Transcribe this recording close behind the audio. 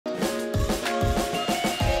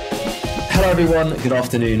everyone, good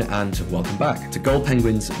afternoon and welcome back to Gold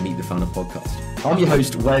Penguins Meet the Founder podcast. I'm your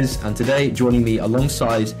host Wes, and today joining me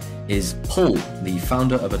alongside is Paul, the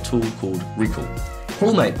founder of a tool called Recall.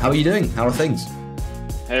 Paul, mate, how are you doing? How are things?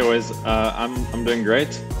 Hey Wes, I'm doing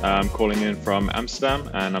great. I'm calling in from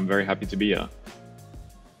Amsterdam and I'm very happy to be here.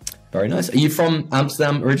 Very nice. Are you from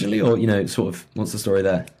Amsterdam originally, or, sort of, what's the story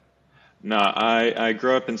there? No, I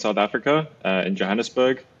grew up in South Africa, in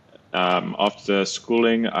Johannesburg. After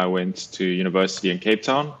schooling, I went to university in Cape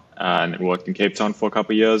Town and worked in Cape Town for a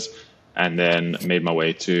couple of years, and then made my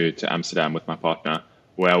way to Amsterdam with my partner,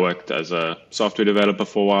 where I worked as a software developer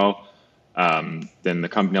for a while. Then the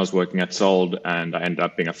company I was working at sold, and I ended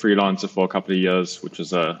up being a freelancer for a couple of years, which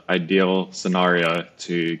was an ideal scenario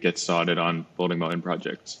to get started on building my own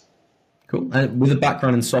projects. Cool. And with a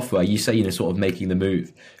background in software, you say, sort of making the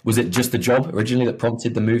move. Was it just the job originally that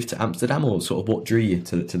prompted the move to Amsterdam, or sort of what drew you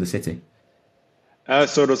to the city?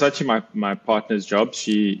 So it was actually my partner's job.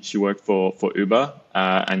 She worked for Uber,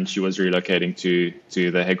 and she was relocating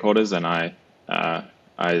to the headquarters, and I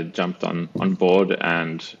jumped on board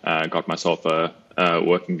and got myself a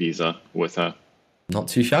working visa with her. Not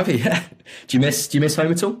too shabby, yeah. Do you miss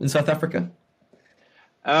home at all in South Africa?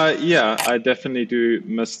 Yeah, I definitely do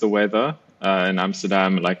miss the weather in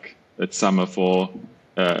Amsterdam. Like, it's summer for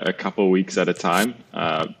a couple of weeks at a time.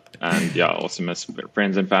 And yeah, I also miss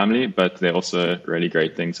friends and family, but there are also really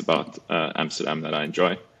great things about Amsterdam that I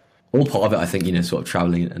enjoy. All part of it, I think, sort of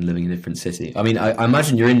traveling and living in a different city. I mean, I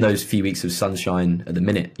imagine you're in those few weeks of sunshine at the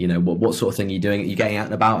minute. What sort of thing are you doing? Are you getting out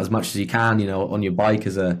and about as much as you can, on your bike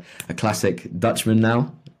as a classic Dutchman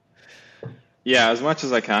now? Yeah, as much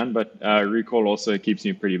as I can, but Recall also keeps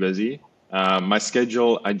me pretty busy. My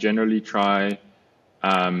schedule, I generally try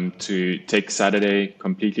to take Saturday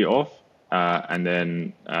completely off, and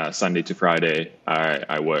then Sunday to Friday,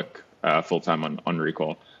 I work full-time on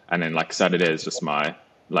Recall. And then Saturday is just my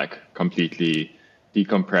completely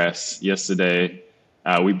decompress. Yesterday,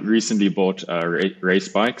 we recently bought race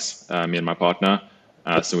bikes, me and my partner.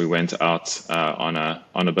 So we went out on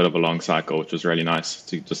a bit of a long cycle, which was really nice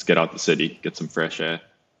to just get out the city, get some fresh air.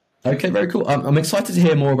 Okay, very cool. I'm excited to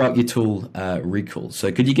hear more about your tool, Recall.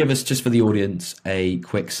 So could you give us, just for the audience, a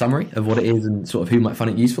quick summary of what it is and sort of who might find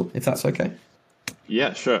it useful, if that's okay?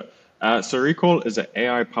 Yeah, sure. So Recall is an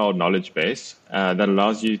AI-powered knowledge base that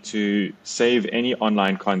allows you to save any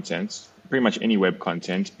online content, pretty much any web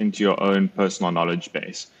content, into your own personal knowledge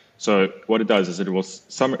base. So what it does is it works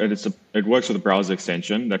with a browser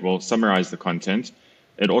extension that will summarize the content.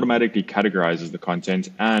 It automatically categorizes the content,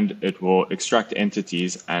 and it will extract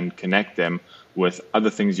entities and connect them with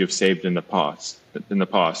other things you've saved in the past,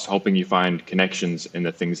 helping you find connections in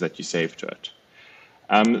the things that you saved to it.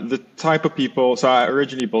 The type of people, so I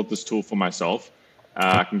originally built this tool for myself.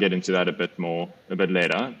 I can get into that a bit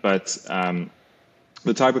later, but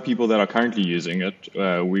the type of people that are currently using it,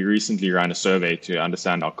 we recently ran a survey to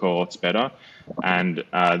understand our cohorts better. And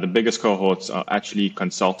the biggest cohorts are actually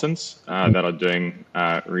consultants that are doing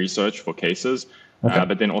research for cases, okay.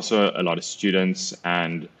 But then also a lot of students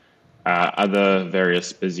and other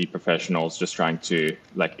various busy professionals just trying to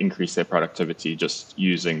increase their productivity, just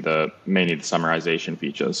using mainly the summarization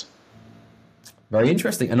features. Very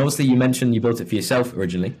interesting. And obviously you mentioned you built it for yourself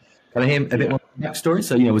originally. Can I hear a bit more backstory?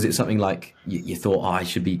 So, was it something like you thought, I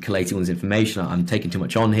should be collating all this information, I'm taking too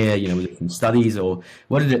much on here, was it from studies, or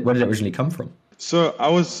where did it originally come from? So I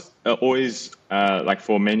was always,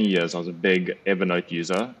 for many years, I was a big Evernote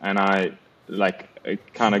user, and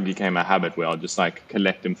it kind of became a habit where I'll just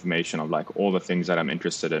collect information of all the things that I'm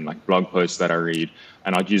interested in, blog posts that I read,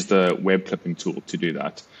 and I'd use the web clipping tool to do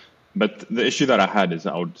that. But the issue that I had is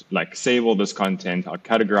I would save all this content, I'd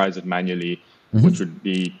categorize it manually, which would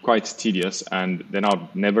be quite tedious, and then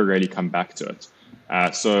I'd never really come back to it.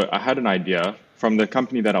 So I had an idea from the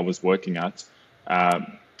company that I was working at.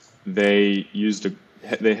 They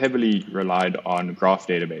heavily relied on graph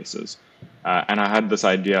databases. And I had this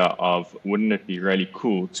idea of, wouldn't it be really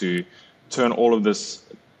cool to turn all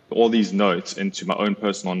these notes into my own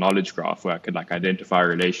personal knowledge graph, where I could identify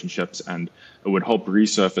relationships, and it would help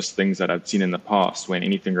resurface things that I've seen in the past when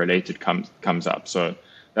anything related comes up. So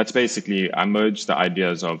that's basically, I merged the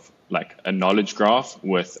ideas of a knowledge graph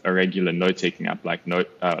with a regular note-taking app like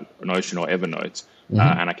Notion or Evernote,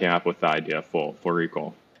 and I came up with the idea for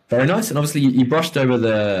Recall. Very nice. And obviously you brushed over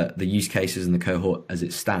the use cases and the cohort as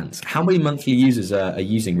it stands. How many monthly users are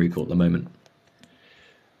using Recall at the moment?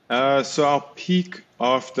 So our peak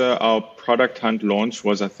after our product hunt launch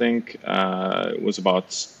was, I think, it was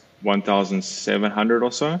about 1,700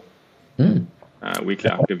 or so weekly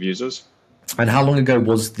active users. And how long ago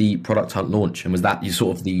was the Product Hunt launch? And was that you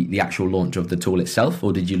sort of the actual launch of the tool itself,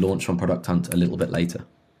 or did you launch on Product Hunt a little bit later?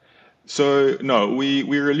 So no, we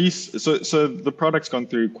released so the product's gone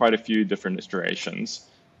through quite a few different iterations.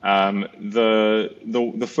 The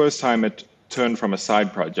first time it turned from a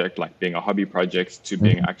side project, like being a hobby project, to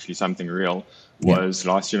being actually something real Yeah. was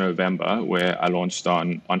last year November, where I launched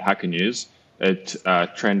on Hacker News. It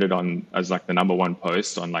trended on as like the number one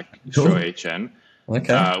post on like Show Cool. HN,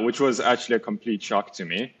 Okay. which was actually a complete shock to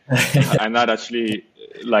me. And that actually,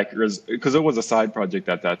 like, because it was a side project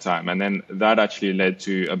at that time. And then that actually led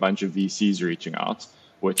to a bunch of VCs reaching out,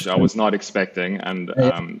 which I was not expecting. And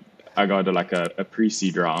I got a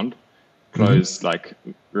pre-seed round, closed like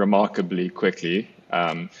remarkably quickly.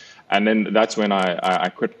 And then that's when I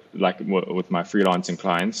quit like with my freelancing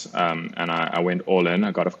clients, and I went all in.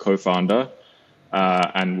 I got a co-founder.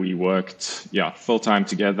 And we worked, full time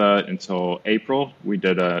together until April. We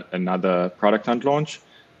did another product hunt launch,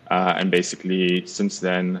 and basically since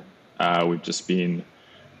then we've just been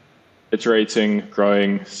iterating,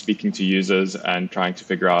 growing, speaking to users, and trying to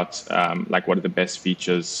figure out like what are the best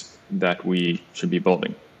features that we should be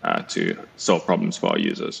building to solve problems for our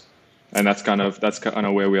users. And that's kind of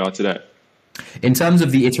where we are today. In terms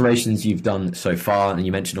of the iterations you've done so far, and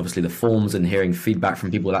you mentioned obviously the forms and hearing feedback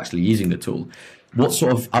from people actually using the tool, what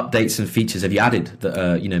sort of updates and features have you added that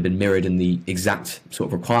are, been mirrored in the exact sort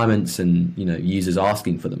of requirements and, users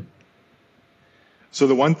asking for them? So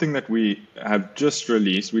the one thing that we have just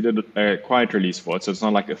released, we did a quiet release for it, so it's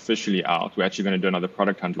not like officially out. We're actually going to do another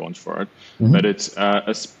product hunt launch for it, but it's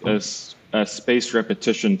a space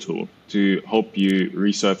repetition tool to help you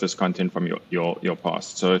resurface content from your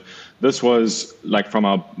past. So this was like from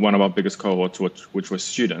one of our biggest cohorts, which was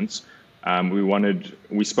students.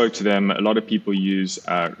 We spoke to them. A lot of people use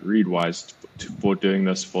Readwise for doing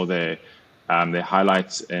this for their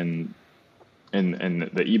highlights in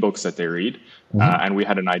the ebooks that they read. And we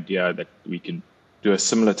had an idea that we could do a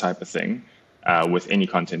similar type of thing with any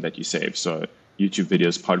content that you save. So YouTube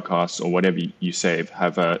videos, podcasts, or whatever you save,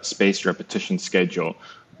 have a spaced repetition schedule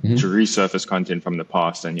to resurface content from the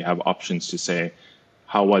past. And you have options to say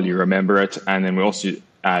how well you remember it. And then we also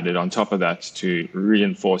added on top of that to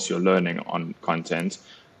reinforce your learning on content,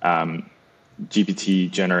 GPT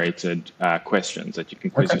generated questions that you can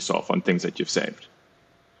quiz yourself on things that you've saved.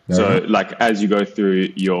 So like as you go through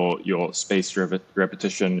your spaced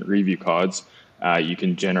repetition review cards, you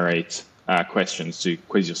can generate questions to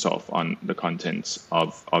quiz yourself on the contents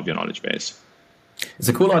of your knowledge base. It's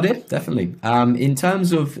a cool idea, definitely. In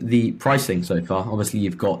terms of the pricing so far, obviously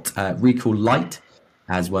you've got Recall Lite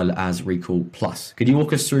as well as Recall Plus. Could you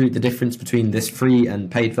walk us through the difference between this free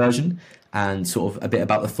and paid version and sort of a bit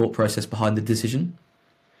about the thought process behind the decision?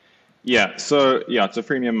 Yeah, so it's a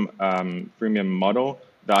freemium model.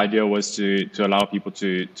 The idea was to allow people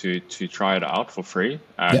to try it out for free,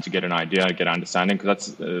 to get an idea, get an understanding, because that's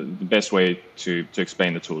the best way to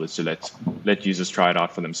explain the tool is to let users try it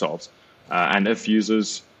out for themselves. And if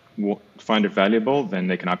users find it valuable, then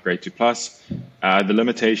they can upgrade to Plus. The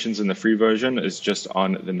limitations in the free version is just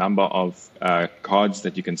on the number of cards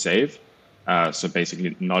that you can save. So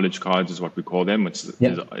basically, knowledge cards is what we call them, which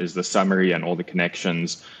is the summary and all the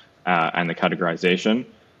connections and the categorization.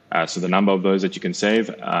 So the number of those that you can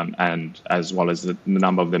save, and as well as the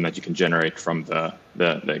number of them that you can generate from the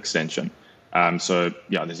extension. So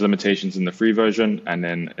there's limitations in the free version, and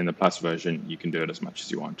then in the Plus version, you can do it as much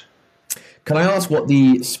as you want. Can I ask what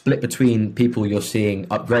the split between people you're seeing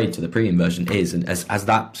upgrade to the premium version is, and has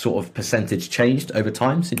that sort of percentage changed over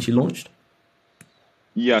time since you launched?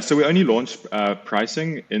 Yeah, so we only launched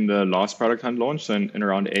pricing in the last product hunt launch, so in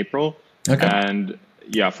around April. Okay. And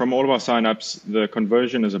from all of our signups, the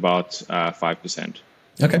conversion is about 5%.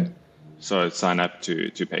 Okay. So sign up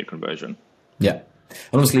to paid conversion. Yeah.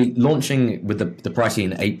 And obviously launching with the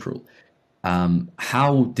pricing in April,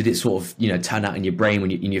 how did it sort of, turn out in your brain when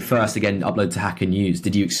you first, again, upload to Hacker News?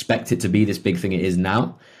 Did you expect it to be this big thing it is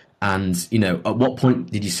now? And, at what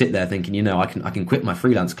point did you sit there thinking, I can quit my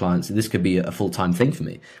freelance clients and this could be a full-time thing for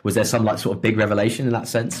me? Was there some sort of big revelation in that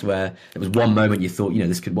sense where it was one moment you thought,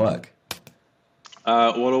 this could work?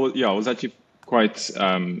 It was actually quite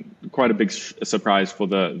a big surprise for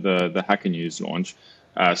the Hacker News launch.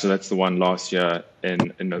 So that's the one last year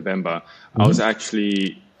in November. I was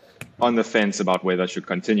actually on the fence about whether I should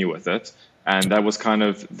continue with it. And that was kind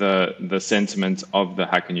of the sentiment of the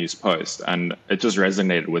Hacker News post. And it just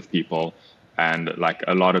resonated with people. And like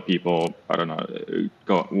a lot of people, I don't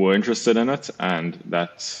know, were interested in it. And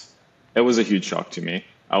it was a huge shock to me.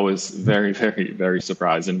 I was very, very, very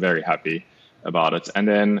surprised and very happy about it. And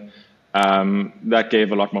then that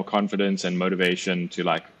gave a lot more confidence and motivation to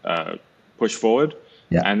push forward.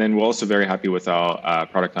 Yeah. And then we're also very happy with our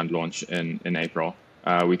product hunt launch in April.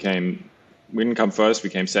 We didn't come first, we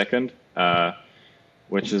came second,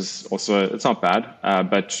 which is also, it's not bad,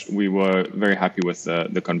 but we were very happy with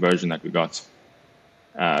the conversion that we got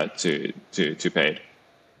to paid.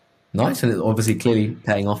 Nice, and it's obviously clearly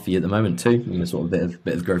paying off for you at the moment too. Sort of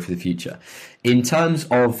bit of growth for the future. In terms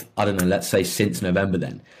of, I don't know, let's say since November,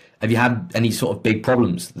 then have you had any sort of big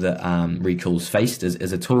problems that Recall's faced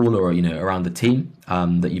as a tool, or around the team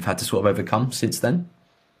that you've had to sort of overcome since then?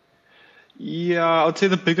 Yeah, I would say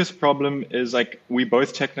the biggest problem is like we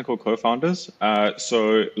both technical co-founders.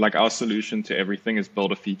 So like our solution to everything is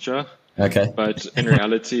build a feature. Okay. But in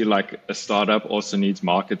reality, like a startup also needs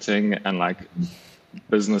marketing and like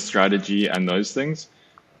business strategy and those things.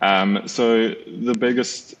 So the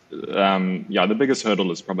biggest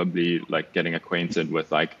hurdle is probably like getting acquainted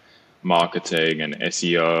with like marketing and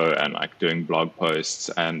SEO and like doing blog posts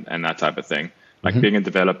and that type of thing. Like being a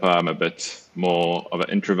developer, I'm a bit more of an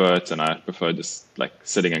introvert and I prefer just like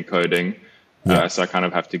sitting and coding. Yeah. So I kind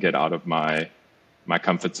of have to get out of my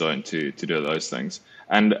comfort zone to do those things.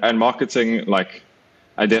 And marketing, like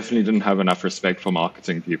I definitely didn't have enough respect for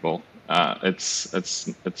marketing people. It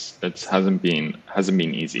hasn't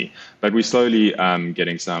been easy, but we're slowly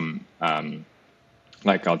getting some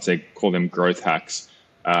like I'd say call them growth hacks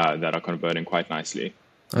that are converting quite nicely.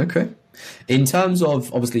 Okay. In terms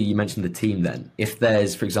of, obviously you mentioned the team then, if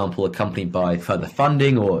there's, for example, accompanied by further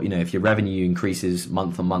funding or, if your revenue increases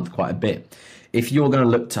month on month quite a bit, if you're going to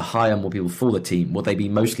look to hire more people for the team, will they be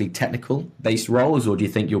mostly technical based roles, or do you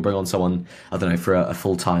think you'll bring on someone, I don't know, for a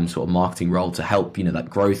full-time sort of marketing role to help, that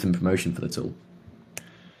growth and promotion for the tool?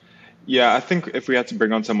 Yeah, I think if we had to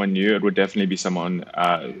bring on someone new, it would definitely be someone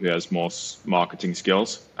who has more marketing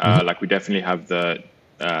skills. Like we definitely have the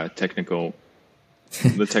technical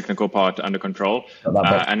part under control.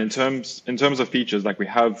 And in terms of features, we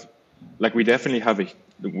have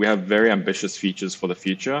very ambitious features for the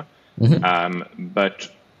future. But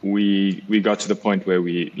we got to the point where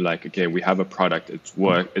we have a product,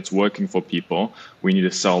 it's working for people. We need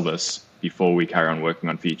to sell this before we carry on working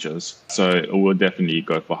on features. So we'll definitely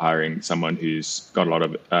go for hiring someone who's got a lot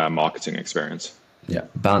of marketing experience. Yeah,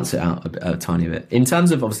 balance it out a tiny bit. In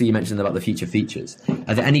terms of, obviously you mentioned about the future features,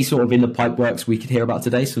 are there any sort of in the pipe works we could hear about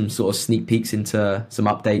today? Some sort of sneak peeks into some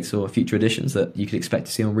updates or future additions that you could expect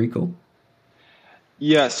to see on Recall?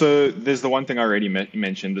 Yeah, so there's the one thing I already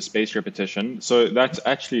mentioned, the space repetition. So that's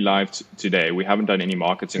actually live today. We haven't done any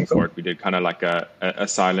marketing for it. We did kind of like a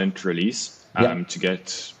silent release to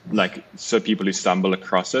get so people who stumble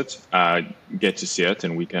across it get to see it,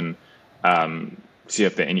 and we can see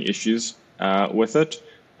if there are any issues with it.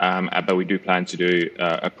 But we do plan to do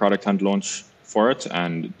a product hunt launch for it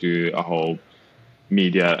and do a whole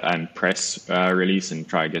media and press release and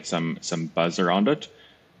try to get some buzz around it.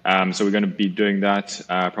 So we're going to be doing that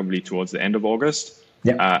probably towards the end of August.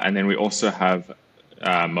 And then we also have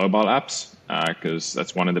mobile apps because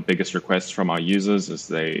that's one of the biggest requests from our users is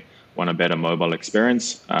they want a better mobile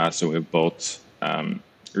experience. So we've built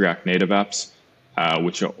React Native apps,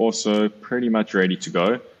 which are also pretty much ready to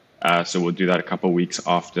go. So we'll do that a couple of weeks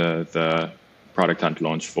after the product hunt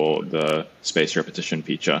launch for the space repetition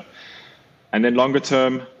feature. And then longer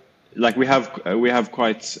term, we have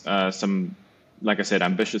quite some, like I said,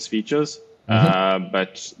 ambitious features,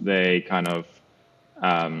 but they kind of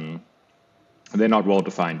they're not well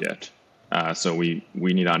defined yet. So we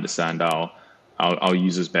need to understand our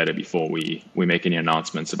users better before we make any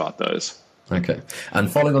announcements about those. Okay.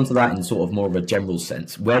 And following on to that in sort of more of a general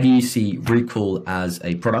sense, where do you see Recall as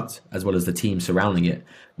a product as well as the team surrounding it?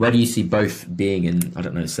 Where do you see both being in, I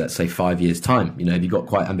don't know, let's say 5 years' time? Have you got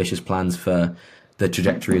quite ambitious plans for the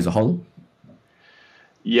trajectory as a whole?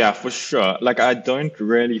 Yeah, for sure. I don't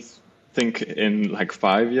really think in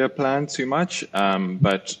 5-year plan too much,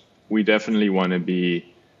 but we definitely want to be,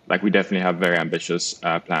 we definitely have very ambitious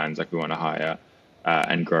plans. We want to hire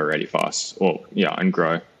and grow really fast, and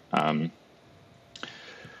grow.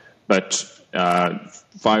 But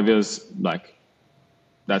 5 years,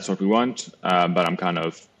 that's what we want. But I'm kind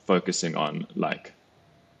of focusing on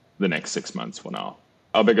the next 6 months for now.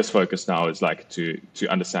 Our biggest focus now is to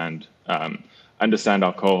understand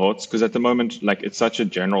our cohorts, because at the moment, it's such a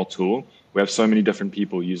general tool. We have so many different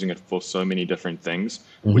people using it for so many different things,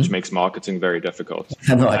 which makes marketing very difficult.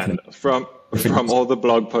 And from all the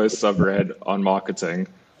blog posts I've read on marketing,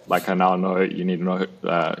 I now know you need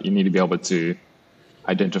to be able to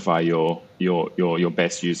identify your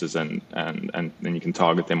best users and then you can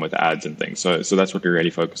target them with ads and things. So that's what we're really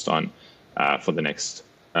focused on for the next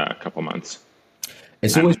couple months.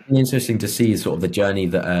 It's always been interesting to see sort of the journey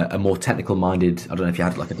that a more technical minded, I don't know if you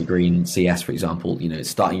had like a degree in CS, for example,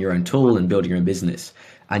 starting your own tool and building your own business.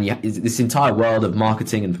 And this entire world of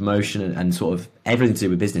marketing and promotion and sort of everything to do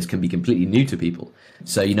with business can be completely new to people.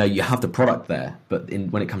 So, you have the product there, but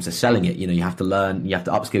when it comes to selling it, you have to learn, you have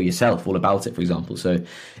to upskill yourself all about it, for example. So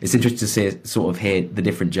it's interesting to see sort of hear the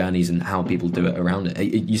different journeys and how people do it around it.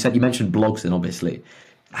 You mentioned blogs then, obviously.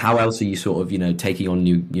 How else are you sort of, taking on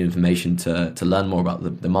new information to learn more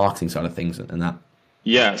about the marketing side of things and that?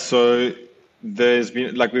 Yeah, so there's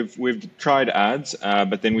been like we've tried ads,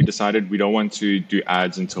 but then we decided we don't want to do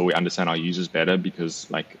ads until we understand our users better, because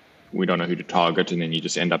like we don't know who to target, and then you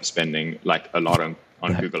just end up spending like a lot on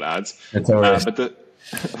Google Ads.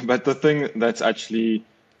 But the thing that's actually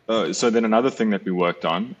so then another thing that we worked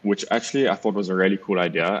on, which actually I thought was a really cool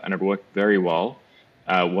idea and it worked very well,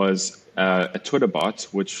 was a Twitter bot,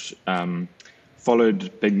 which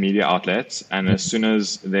followed big media outlets, and as soon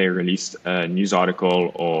as they released a news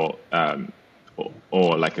article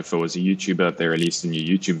or like if it was a YouTuber, if they released a new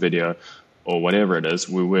YouTube video or whatever it is,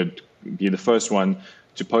 we would be the first one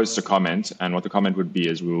to post a comment. And what the comment would be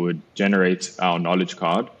is we would generate our knowledge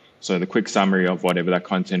card. So the quick summary of whatever that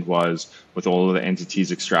content was with all of the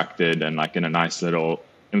entities extracted and like in a nice little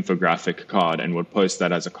infographic card, and would post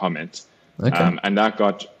that as a comment. Okay. And that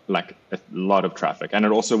got like a lot of traffic. And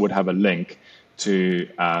it also would have a link to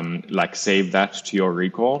like save that to your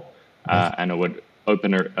Recall, and it would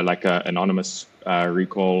open like an anonymous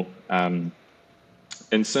Recall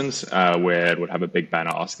instance where it would have a big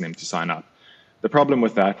banner asking them to sign up. The problem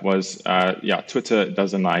with that was, Twitter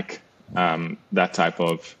doesn't like that type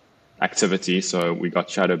of activity, so we got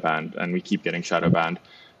shadow banned, and we keep getting shadow banned.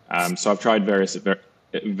 So I've tried various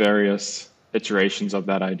iterations of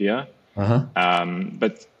that idea.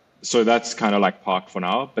 But so that's kind of like parked for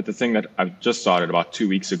now. But the thing that I've just started about 2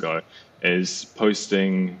 weeks ago is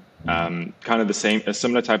posting kind of a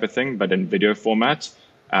similar type of thing, but in video format,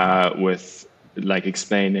 with like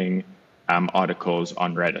explaining articles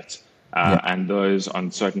on Reddit. And those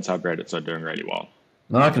on certain subreddits are doing really well.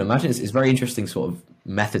 No, I can imagine. It's very interesting sort of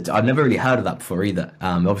method. I've never really heard of that before either.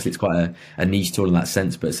 Obviously, it's quite a niche tool in that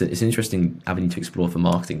sense, but it's an interesting avenue to explore for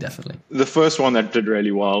marketing, definitely. The first one that did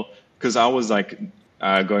really well, because I was like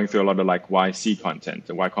going through a lot of like YC content,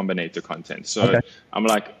 the Y Combinator content. So I'm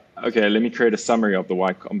like, okay, let me create a summary of the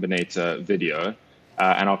Y Combinator video,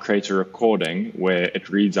 and I'll create a recording where it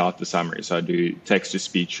reads out the summary. So I do text to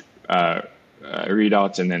speech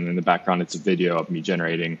readouts, and then in the background it's a video of me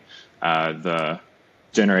generating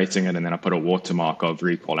it, and then I put a watermark of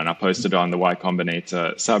Recall, and I posted it on the Y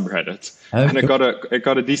Combinator subreddit, and it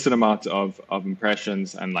got a decent amount of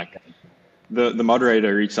impressions. And like the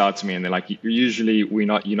moderator reached out to me, and they're like, usually you're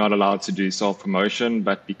not allowed to do self promotion,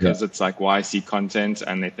 but because it's like YC content,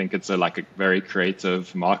 and they think it's a very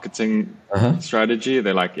creative marketing strategy,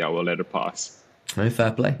 they're like, yeah, we'll let it pass. Oh,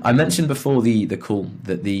 fair play. I mentioned before the call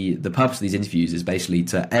that the purpose of these interviews is basically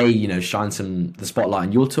to shine the spotlight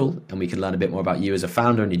on your tool, and we can learn a bit more about you as a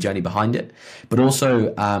founder and your journey behind it. But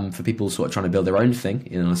also for people sort of trying to build their own thing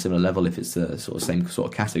on a similar level, if it's the sort of same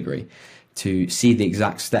sort of category, to see the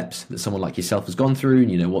exact steps that someone like yourself has gone through,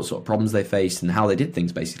 and what sort of problems they faced and how they did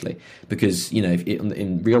things, basically. Because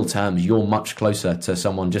in real terms, you're much closer to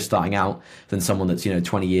someone just starting out than someone that's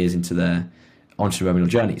 20 years into their entrepreneurial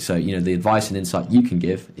journey. So the advice and insight you can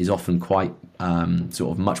give is often quite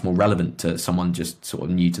sort of much more relevant to someone just sort of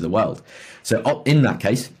new to the world. So in that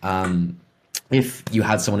case, if you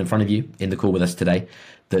had someone in front of you in the call with us today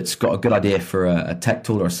that's got a good idea for a tech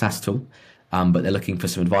tool or a SaaS tool, but they're looking for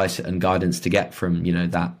some advice and guidance to get from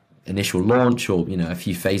that initial launch or a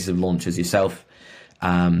few phases of launch as yourself,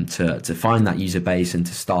 to find that user base and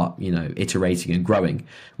to start iterating and growing,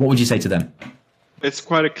 what would you say to them? It's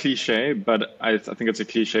quite a cliche, but I think it's a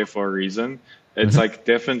cliche for a reason. It's like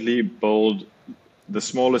definitely build the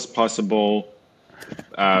smallest possible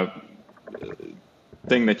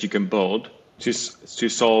thing that you can build to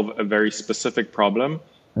solve a very specific problem,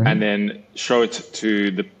 and then show it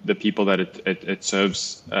to the people that it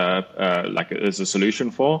serves like as a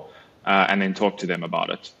solution for, and then talk to them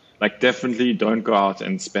about it. Like definitely don't go out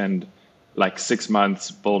and spend like 6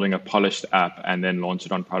 months building a polished app and then launch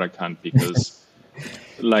it on Product Hunt, because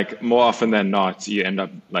like more often than not, you end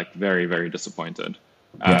up like very, very disappointed.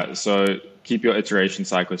 So keep your iteration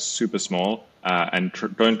cycles super small, and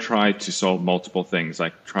don't try to solve multiple things.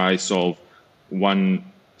 Like try solve one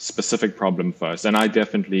specific problem first. And I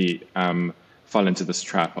definitely fell into this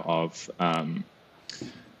trap of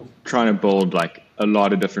trying to build like a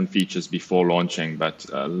lot of different features before launching, but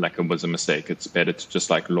like it was a mistake. It's better to just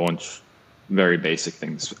like launch very basic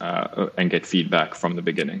things and get feedback from the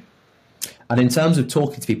beginning. And in terms of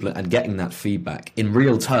talking to people and getting that feedback in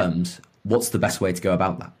real terms, what's the best way to go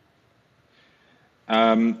about that?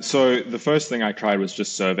 So the first thing I tried was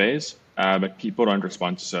just surveys, but people don't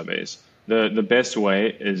respond to surveys. The best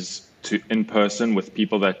way is to in person with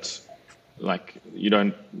people that like you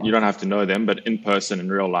don't have to know them, but in person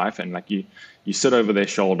in real life, and like you sit over their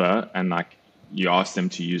shoulder and like you ask them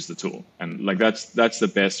to use the tool, and like that's the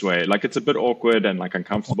best way. Like it's a bit awkward and like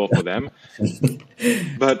uncomfortable for them,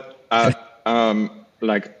 but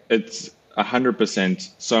like it's 100%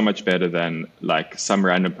 so much better than like some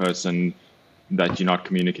random person that you're not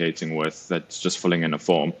communicating with that's just filling in a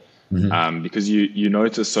form. Because you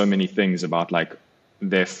notice so many things about like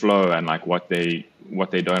their flow and like what they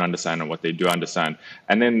don't understand and what they do understand.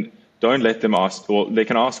 And then don't let them ask, well, they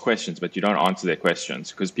can ask questions, but you don't answer their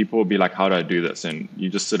questions, because people will be like, how do I do this? And you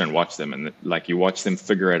just sit and watch them, and like you watch them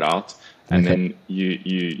figure it out. And then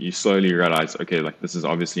you slowly realize, okay, like this is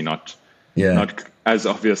obviously not as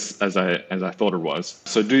obvious as I thought it was.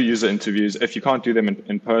 So do user interviews. If you can't do them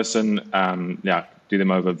in person, do them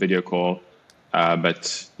over video call.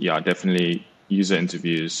 But yeah, definitely user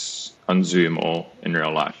interviews on Zoom or in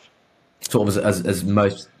real life. Sort of as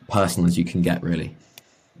most personal as you can get, really.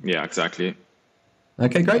 Yeah, exactly.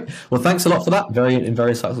 Okay, great. Well, thanks a lot for that. Very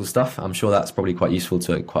insightful stuff. I'm sure that's probably quite useful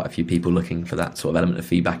to quite a few people looking for that sort of element of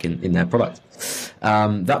feedback in their product.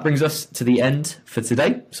 That brings us to the end for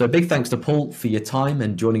today. So big thanks to Paul for your time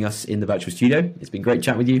and joining us in the virtual studio. It's been great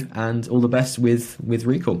chatting with you, and all the best with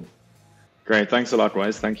Recall. Great. Thanks a lot,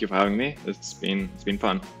 Wes. Thank you for having me. It's been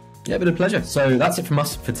fun. Yeah, been a pleasure. So that's it from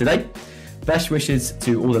us for today. Best wishes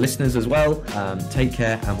to all the listeners as well. Take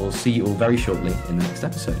care, and we'll see you all very shortly in the next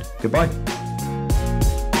episode. Goodbye.